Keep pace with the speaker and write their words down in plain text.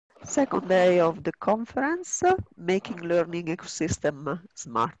Second day of the conference, Making Learning Ecosystem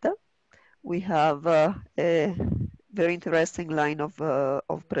Smarter. We have a very interesting line of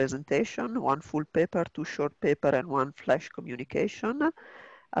presentation, one full paper, two short paper, and one flash communication.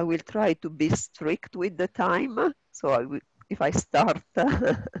 I will try to be strict with the time, so if I start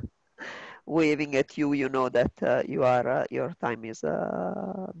waving at you, you know that your time is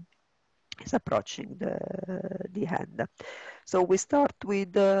approaching the end. So we start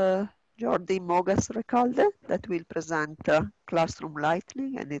with Jordi Recalde that will present classroom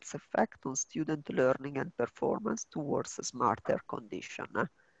lighting and its effect on student learning and performance towards a smarter condition.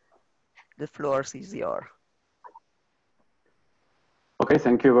 The floor is yours. Okay,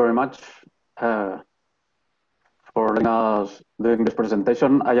 thank you very much for letting us doing this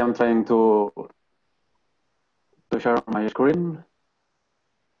presentation. I am trying to share my screen.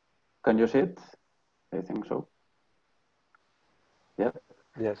 Can you see it? I think so. Yeah.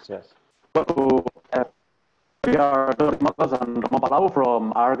 Yes, yes. So, we are Jordi Mogas and Ramon Palau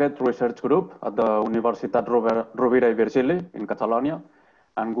from Arget Research Group at the Universitat Rovira i Virgili in Catalonia,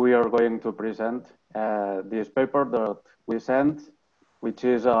 and we are going to present this paper that we sent, which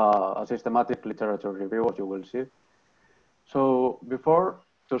is a systematic literature review, as you will see. So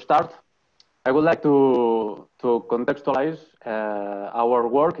to start, I would like to contextualize our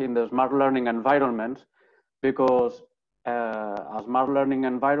work in the smart learning environment, because a smart learning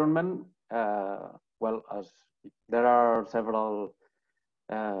environment, well, as there are several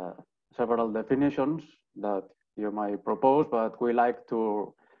definitions that you might propose, but we like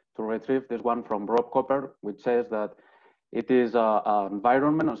to retrieve this one from Rob Copper, which says that it is an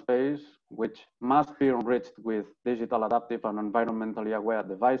environment, a space, which must be enriched with digital, adaptive, and environmentally aware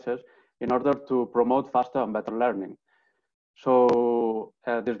devices in order to promote faster and better learning. So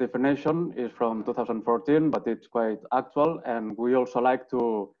this definition is from 2014, but it's quite actual. And we also like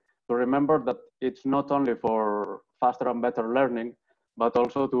to remember that it's not only for faster and better learning, but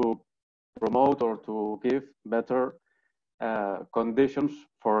also to promote or to give better conditions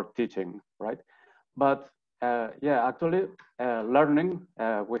for teaching, right? But yeah, actually, learning,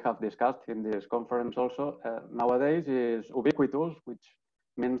 we have discussed in this conference also, nowadays is ubiquitous, which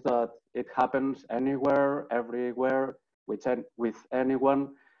means that it happens anywhere, everywhere, with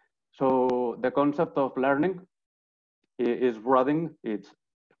anyone. So the concept of learning is broadening its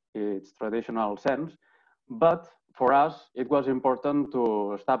traditional sense. But for us, it was important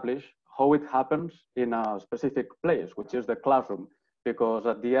to establish how it happens in a specific place, which is the classroom, because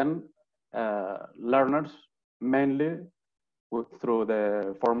at the end, learners mainly through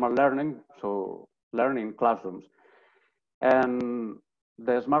the formal learning, so learning classrooms. And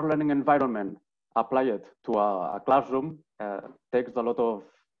the smart learning environment applied to a classroom takes a lot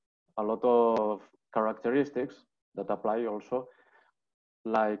of characteristics that apply also,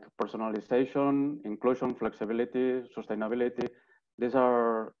 like personalization, inclusion, flexibility, sustainability. These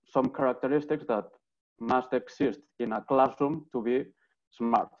are some characteristics that must exist in a classroom to be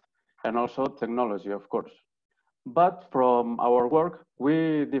smart, and also technology, of course. But from our work,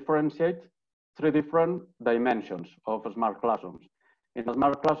 we differentiate three different dimensions of smart classrooms. In a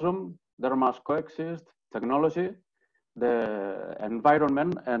smart classroom, there must coexist technology, the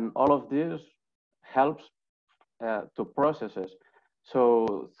environment, and all of this helps to processes.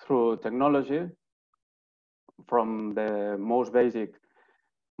 So through technology, from the most basic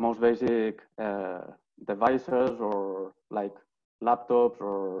devices, or like laptops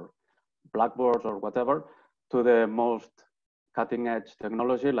or blackboards or whatever, to the most cutting edge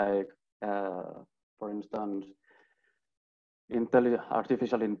technology, like for instance,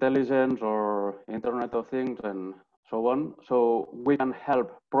 artificial intelligence or Internet of Things and so on. So we can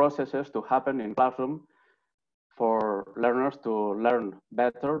help processes to happen in classroom for learners to learn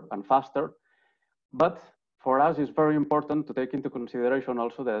better and faster. But for us, it's very important to take into consideration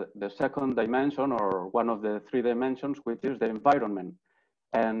also the second dimension, or one of the three dimensions, which is the environment.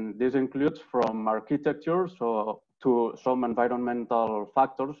 And this includes from architecture to some environmental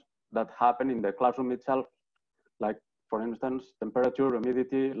factors that happen in the classroom itself, like, for instance, temperature,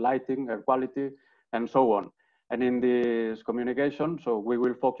 humidity, lighting, air quality, and so on. And in this communication, so we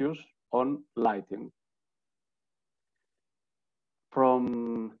will focus on lighting.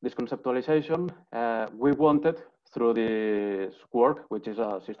 From this conceptualization, we wanted, through this work, which is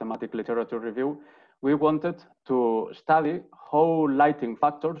a systematic literature review, we wanted to study how lighting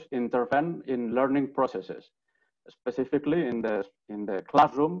factors intervene in learning processes, specifically in the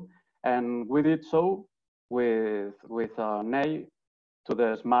classroom, and we did so with an eye to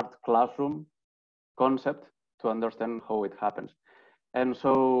the smart classroom concept to understand how it happens. And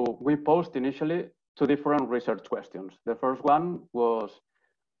so we posed initially two different research questions. The first one was,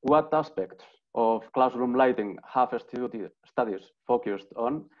 what aspects of classroom lighting have studies focused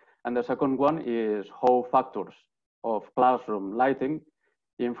on, and the second one is how factors of classroom lighting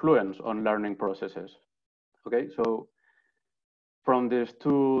influence on learning processes. Okay, so from these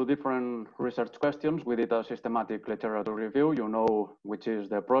two different research questions, we did a systematic literature review. You know which is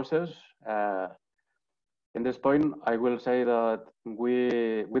the process. In this point, I will say that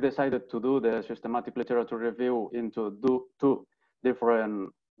we decided to do the systematic literature review into two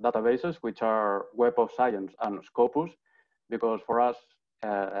different databases, which are Web of Science and Scopus, because for us,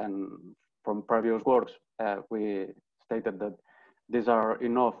 and from previous works, we stated that these are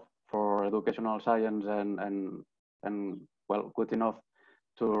enough for educational science and well, good enough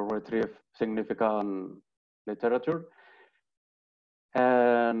to retrieve significant literature.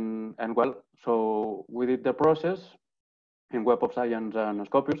 And well, so we did the process in Web of Science and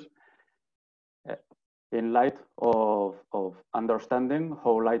Scopus in light of understanding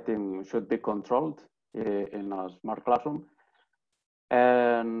how lighting should be controlled in a smart classroom.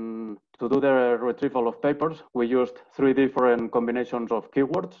 And to do the retrieval of papers, we used three different combinations of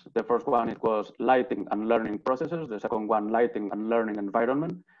keywords. The first one, it was lighting and learning processes. The second one, lighting and learning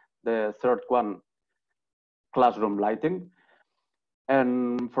environment. The third one, classroom lighting.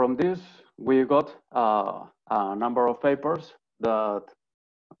 And from this, we got a number of papers that,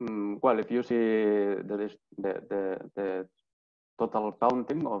 well, if you see the total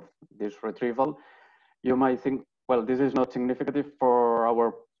counting of this retrieval, you might think, well, this is not significant for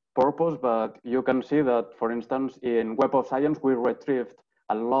our purpose, but you can see that, for instance, in Web of Science, we retrieved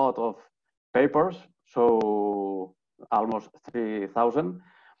a lot of papers, so almost 3,000,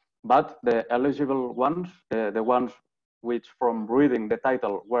 but the eligible ones, the ones which from reading the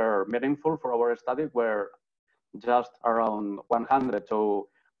title were meaningful for our study were just around 100. So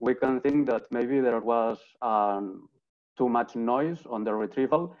we can think that maybe there was too much noise on the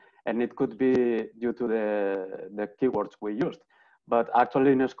retrieval, and it could be due to the keywords we used. But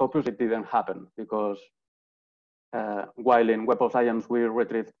actually in Scopus, it didn't happen because while in Web of Science, we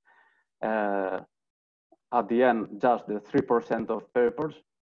retrieved at the end just the 3% of papers,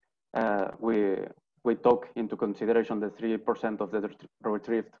 we took into consideration the 3% of the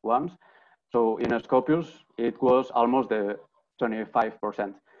retrieved ones. So in Scopus, it was almost the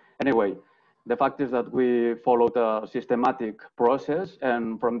 25%. Anyway, the fact is that we followed a systematic process,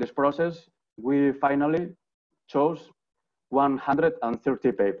 and from this process, we finally chose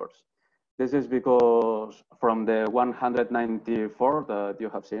 130 papers. This is because from the 194 that you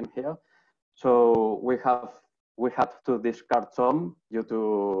have seen here, so we had to discard some due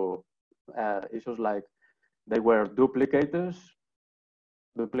to issues like they were duplicates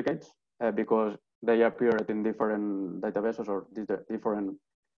because they appeared in different databases or different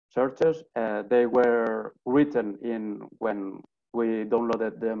searches. They were written in, when we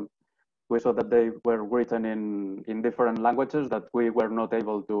downloaded them, we saw that they were written in different languages that we were not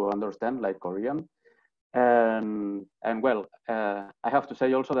able to understand, like Korean. And well, I have to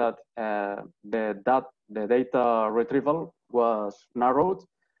say also that the data retrieval was narrowed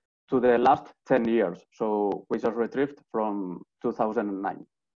to the last 10 years. So we just retrieved from 2009.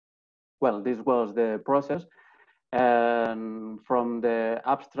 Well, this was the process. And from the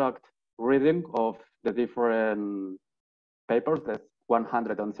abstract reading of the different papers, the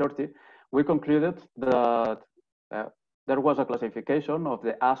 130, we concluded that there was a classification of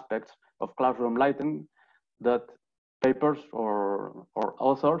the aspects of classroom lighting that papers or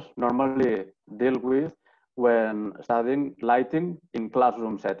authors normally deal with when studying lighting in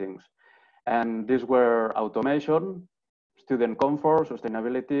classroom settings. And these were automation, student comfort,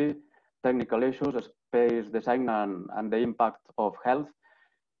 sustainability, technical issues, space design, and the impact of health.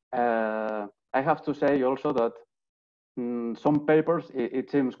 I have to say also that some papers,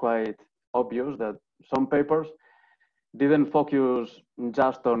 it seems quite obvious that some papers didn't focus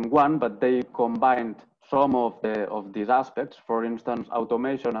just on one, but they combined some of these aspects. For instance,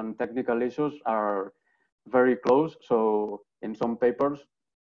 automation and technical issues are very close. So in some papers,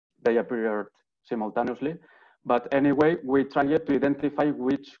 they appeared simultaneously. But anyway, we tried to identify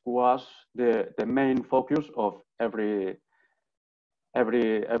which was the main focus of every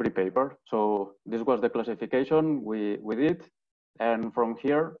paper. So this was the classification we did. And from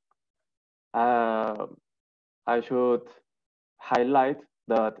here, I should highlight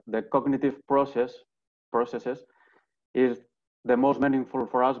that the cognitive processes is the most meaningful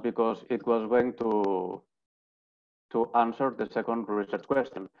for us because it was going to answer the second research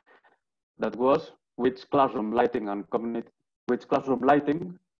question. That was which classroom lighting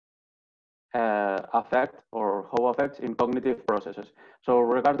affect or how affects in cognitive processes. So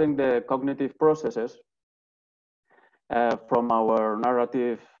regarding the cognitive processes, from our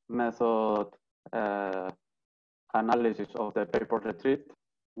narrative method analysis of the paper retrieved,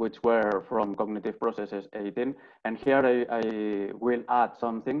 which were from Cognitive Processes 18. And here I will add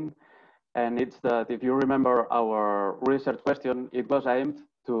something, and it's that if you remember our research question, it was aimed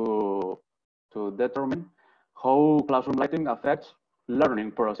to determine how classroom lighting affects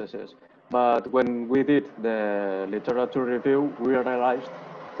learning processes. But when we did the literature review, we realized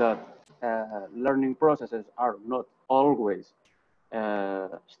that learning processes are not always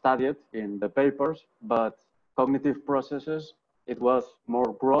studied in the papers, but cognitive processes, it was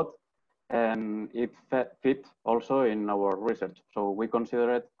more broad and it fit also in our research. So we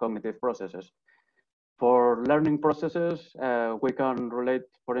consider it cognitive processes. For learning processes, we can relate,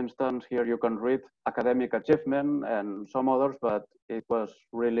 for instance, here you can read academic achievement and some others, but it was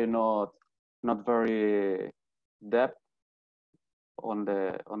really not very depth on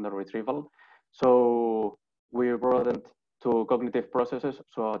the retrieval. So we broadened to cognitive processes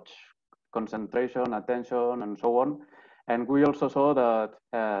such concentration, attention, and so on. And we also saw that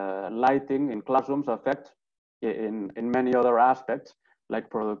lighting in classrooms affects in many other aspects, like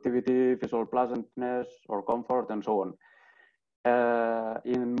productivity, visual pleasantness, or comfort, and so on.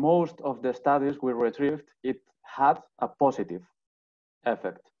 In most of the studies we retrieved, it had a positive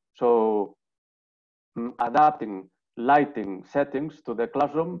effect. So adapting lighting settings to the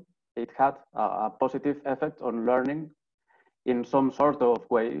classroom, it had a positive effect on learning in some sort of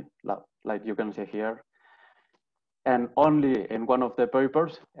way, like you can see here. And only in one of the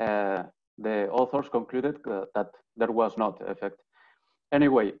papers, the authors concluded that there was not effect.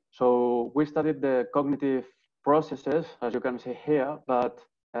 Anyway, so we studied the cognitive processes, as you can see here, but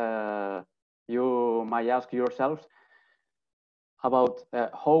you might ask yourselves about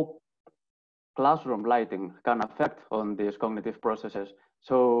how classroom lighting can affect on these cognitive processes.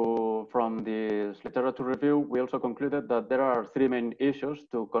 So from this literature review, we also concluded that there are three main issues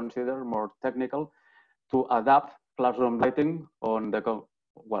to consider more technical to adapt classroom lighting on the,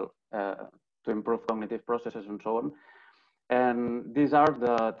 to improve cognitive processes and so on. And these are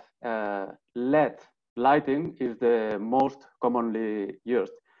that LED lighting is the most commonly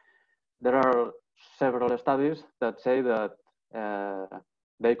used. There are several studies that say that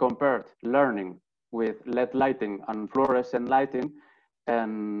they compared learning with LED lighting and fluorescent lighting,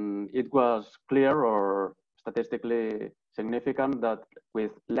 and it was clear or statistically significant that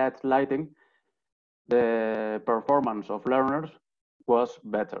with LED lighting, the performance of learners was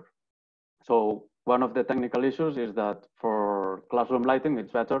better. So one of the technical issues is that for classroom lighting,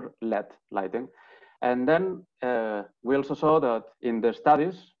 it's better LED lighting. And then we also saw that in the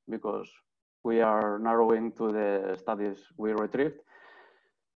studies, because we are narrowing to the studies we retrieved,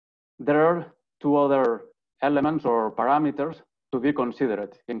 there are two other elements or parameters to be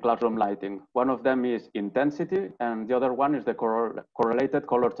considered in classroom lighting. One of them is intensity, and the other one is the correlated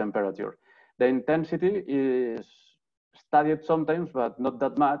color temperature. The intensity is studied sometimes, but not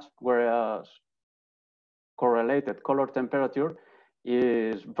that much, whereas correlated color temperature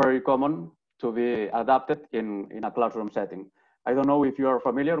is very common to be adapted in a classroom setting. I don't know if you are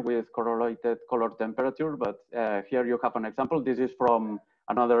familiar with correlated color temperature, but here you have an example. This is from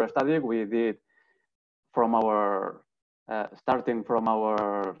another study we did from our, starting from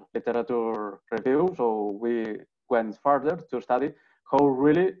our literature review. So we went further to study how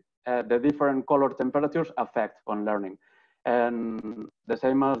really the different color temperatures affect on learning. And the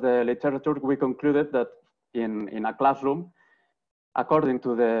same as the literature, we concluded that in a classroom, according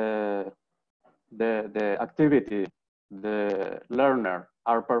to the activity the learner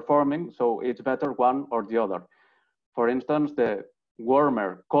are performing, so it's better one or the other. For instance, the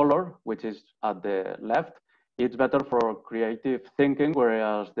warmer color, which is at the left, it's better for creative thinking,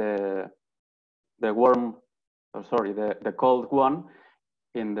 whereas the cold one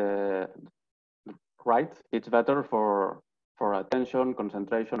in the right, it's better for attention,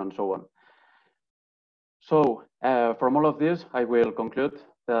 concentration, and so on. So from all of this, I will conclude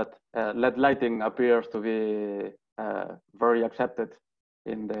that LED lighting appears to be very accepted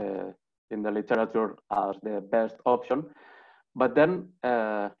in the literature as the best option. But then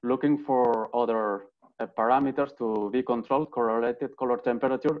looking for other parameters to be controlled, correlated color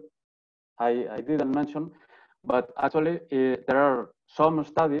temperature, I didn't mention, but actually there are some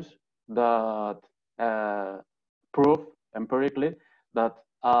studies that prove empirically that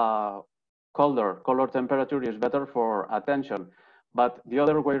colder color temperature is better for attention. But the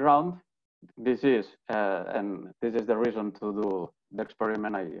other way around, this is, and this is the reason to do the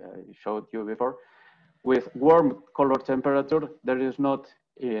experiment I showed you before. With warm color temperature, there is not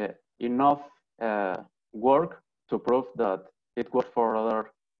enough work to prove that it works for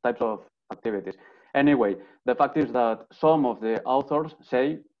other types of activities. Anyway, the fact is that some of the authors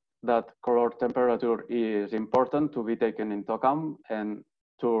say that color temperature is important to be taken into account and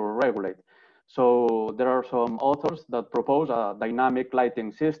to regulate. So there are some authors that propose a dynamic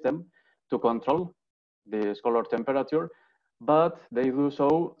lighting system to control this color temperature, but they do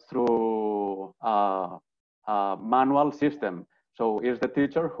so through a manual system. So it's the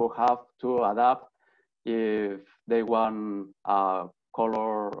teacher who have to adapt if they want a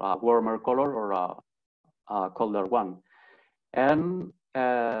color, a warmer color or a colder one. And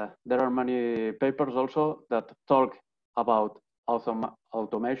there are many papers also that talk about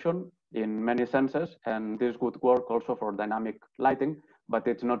automation in many senses, and this would work also for dynamic lighting, but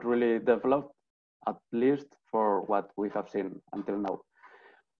it's not really developed, at least for what we have seen until now.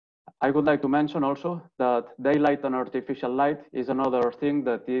 I would like to mention also that daylight and artificial light is another thing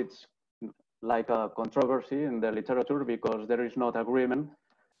that it's like a controversy in the literature, because there is not agreement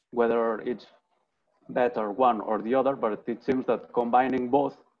whether it's better one or the other, but it seems that combining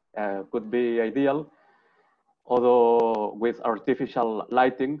both could be ideal. Although with artificial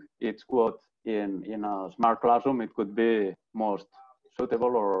lighting, it's good in a smart classroom, it could be most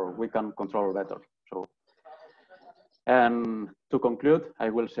suitable, or we can control better. So, and to conclude, I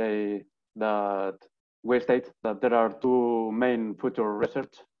will say that we state that there are two main future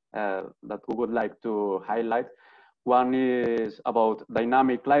research that we would like to highlight. One is about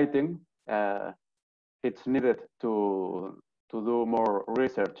dynamic lighting. It's needed to do more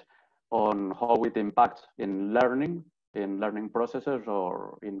research on how it impacts in learning processes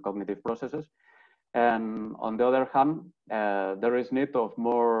or in cognitive processes. And on the other hand, there is need of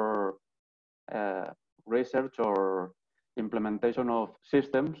more research or implementation of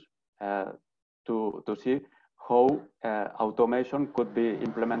systems to see how automation could be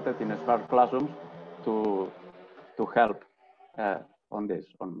implemented in smart classrooms to help on this,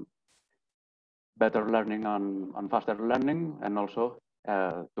 on better learning and faster learning, and also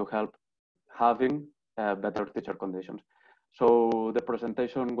to help having better teacher conditions. So the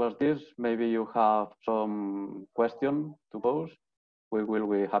presentation was this. Maybe you have some question to pose. We will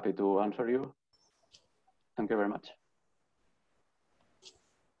be happy to answer you. Thank you very much.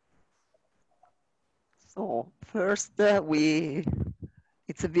 So first,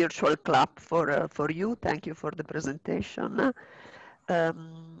 it's a virtual clap for you. Thank you for the presentation.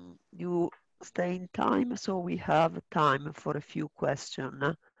 You stay in time, so we have time for a few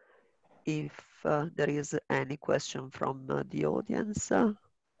questions. If there is any question from the audience,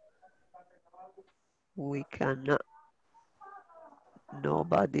 we can.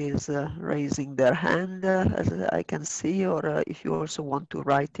 Nobody is raising their hand, as I can see, or if you also want to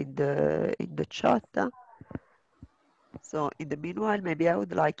write in the chat. So in the meanwhile, maybe I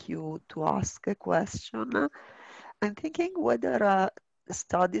would like you to ask a question. I'm thinking whether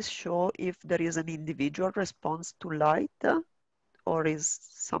studies show if there is an individual response to light, or is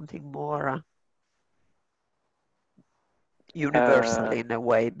something more universal in a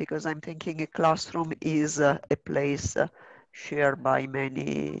way, because I'm thinking a classroom is a place shared by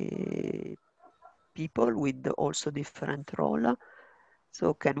many people with also different role.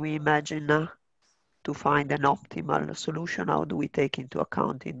 So can we imagine to find an optimal solution? How do we take into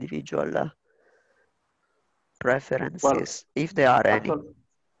account individual preferences, if there are any?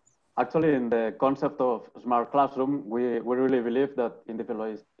 Actually, in the concept of smart classroom, we really believe that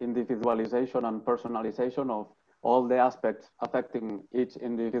individualization and personalization of all the aspects affecting each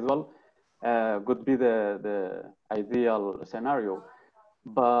individual could be the ideal scenario.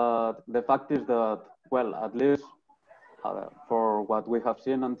 But the fact is that, well, at least for what we have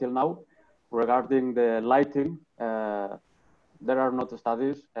seen until now, regarding the lighting, there are not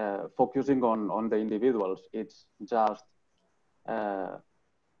studies focusing on the individuals. It's just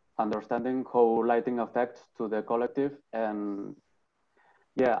understanding how lighting affects to the collective. And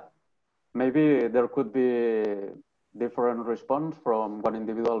yeah, maybe there could be different response from one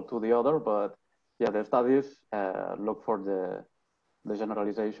individual to the other, but yeah, the studies look for the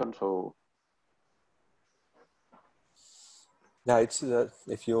generalization. So yeah, it's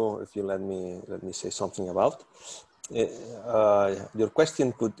if you let me say something about your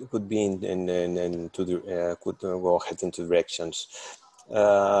question could be could go ahead in two directions.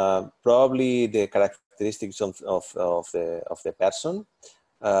 Probably the characteristics of the person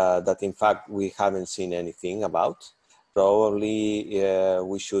that in fact we haven't seen anything about. Probably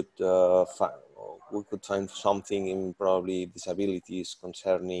we could find something in probably disabilities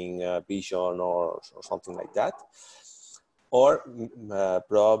concerning vision or something like that. Or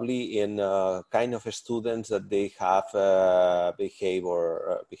probably in kind of students that they have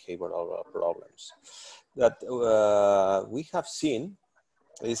behavioral problems. That we have seen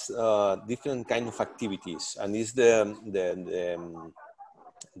is different kind of activities, and is the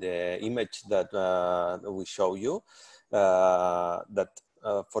image that we show you that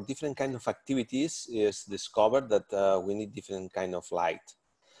for different kind of activities is discovered that we need different kind of light.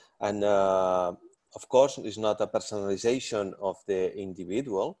 And of course, it's not a personalization of the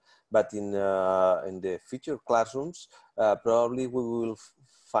individual, but in the future classrooms, probably we will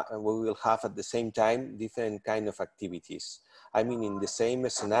have at the same time different kind of activities. I mean, in the same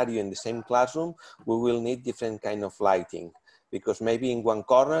scenario, in the same classroom, we will need different kind of lighting, because maybe in one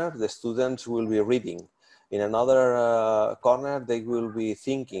corner, the students will be reading. In another corner, they will be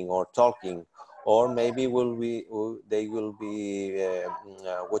thinking or talking, or maybe they will be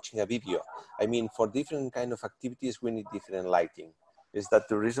watching a video. I mean, for different kind of activities, we need different lighting. Is that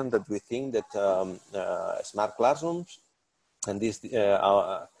the reason that we think that smart classrooms and this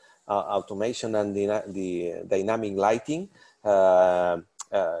automation and the dynamic lighting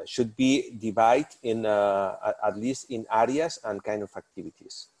should be divided in at least in areas and kind of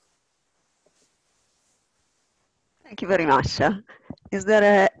activities? Thank you very much. Is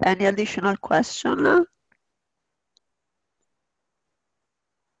there any additional question?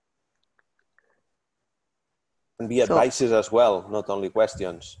 And be advices as well, not only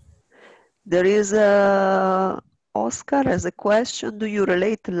questions. There is Oscar has a question. Do you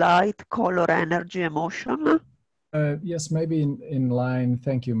relate light, color, energy, emotion? Yes, maybe in line.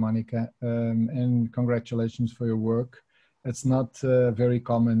 Thank you, Monica, and congratulations for your work. It's not very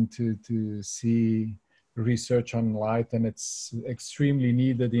common to see research on light, and it's extremely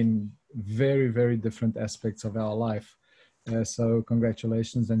needed in very, very different aspects of our life. So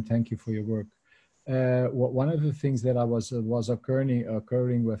congratulations and thank you for your work. One of the things that was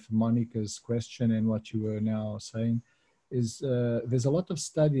occurring with Monica's question and what you were now saying is there's a lot of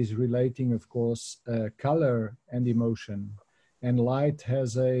studies relating, of course, color and emotion, and light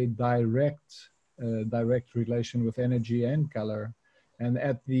has a direct relation with energy and color. And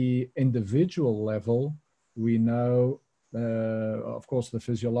at the individual level, we know, of course, the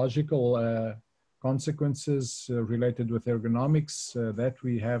physiological consequences related with ergonomics that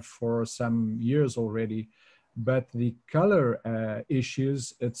we have for some years already. But the color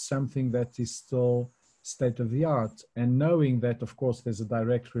issues, it's something that is still state of the art. And knowing that, of course, there's a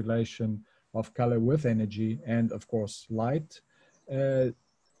direct relation of color with energy and, of course, light.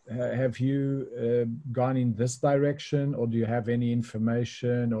 Have you gone in this direction, or do you have any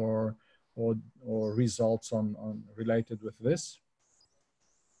information or results on related with this?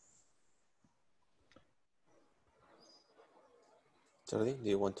 Jordi, do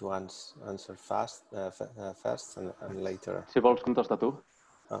you want to answer first and later? Si vols contestar tu.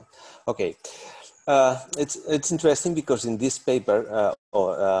 Okay, it's interesting because in this paper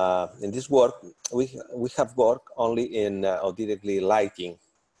in this work we have worked only in directly lighting,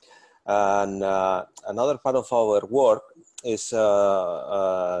 and another part of our work is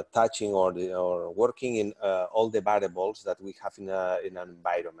touching or working in all the variables that we have in an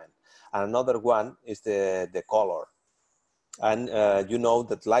environment, and another one is the color. And you know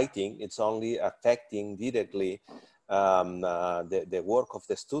that lighting, it's only affecting directly the work of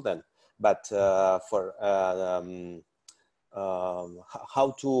the student, but for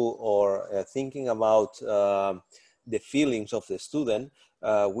how to, or thinking about the feelings of the student,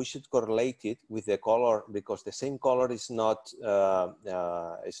 we should correlate it with the color, because the same color is not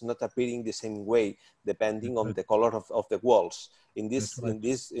appearing the same way depending on the color of the walls. In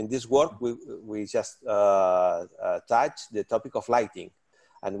this work, we just touch the topic of lighting,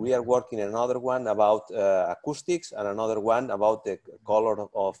 and we are working another one about acoustics and another one about the color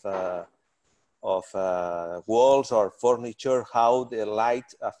of walls or furniture, how the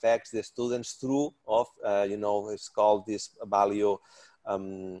light affects the students through of you know, it's called this value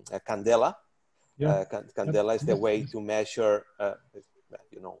candela. Yeah. Candela is the way to measure.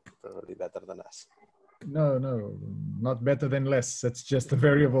 You know, probably better than us. No, not better than less. It's just a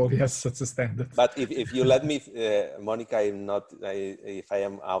variable. Yes, it's a standard. But if you let me, Monica, if I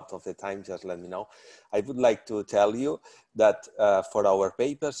am out of the time, just let me know. I would like to tell you that for our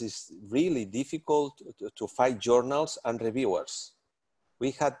papers, it's really difficult to find journals and reviewers.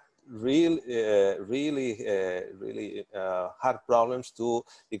 We had really hard problems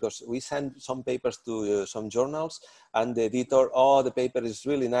because we sent some papers to some journals, and the editor, oh, the paper is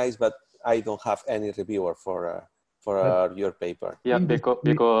really nice, but I don't have any reviewer for your paper. Yeah,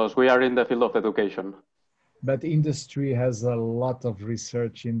 because we are in the field of education. But industry has a lot of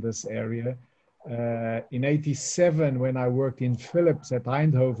research in this area. In '87, when I worked in Philips at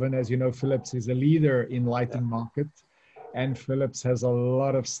Eindhoven, as you know, Philips is a leader in lighting market, and Philips has a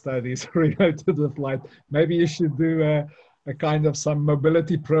lot of studies related with light. Maybe you should do a kind of some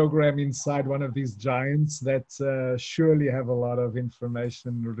mobility program inside one of these giants that surely have a lot of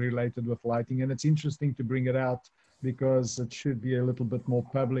information related with lighting. And it's interesting to bring it out because it should be a little bit more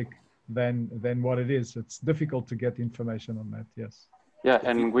public than what it is. It's difficult to get information on that, yes. Yeah,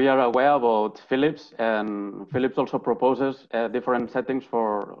 and we are aware about Philips, and Philips also proposes different settings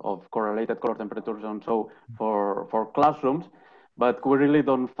of correlated color temperature zone, so for classrooms, but we really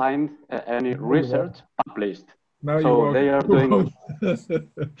don't find any research published. No, so they are doing.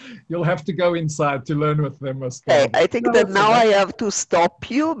 You'll have to go inside to learn with them. Okay, I think that now I have to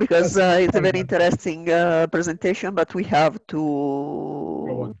stop you because it's a very interesting presentation, but we have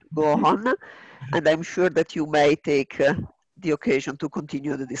to go on. And I'm sure that you may take the occasion to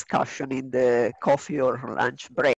continue the discussion in the coffee or lunch break.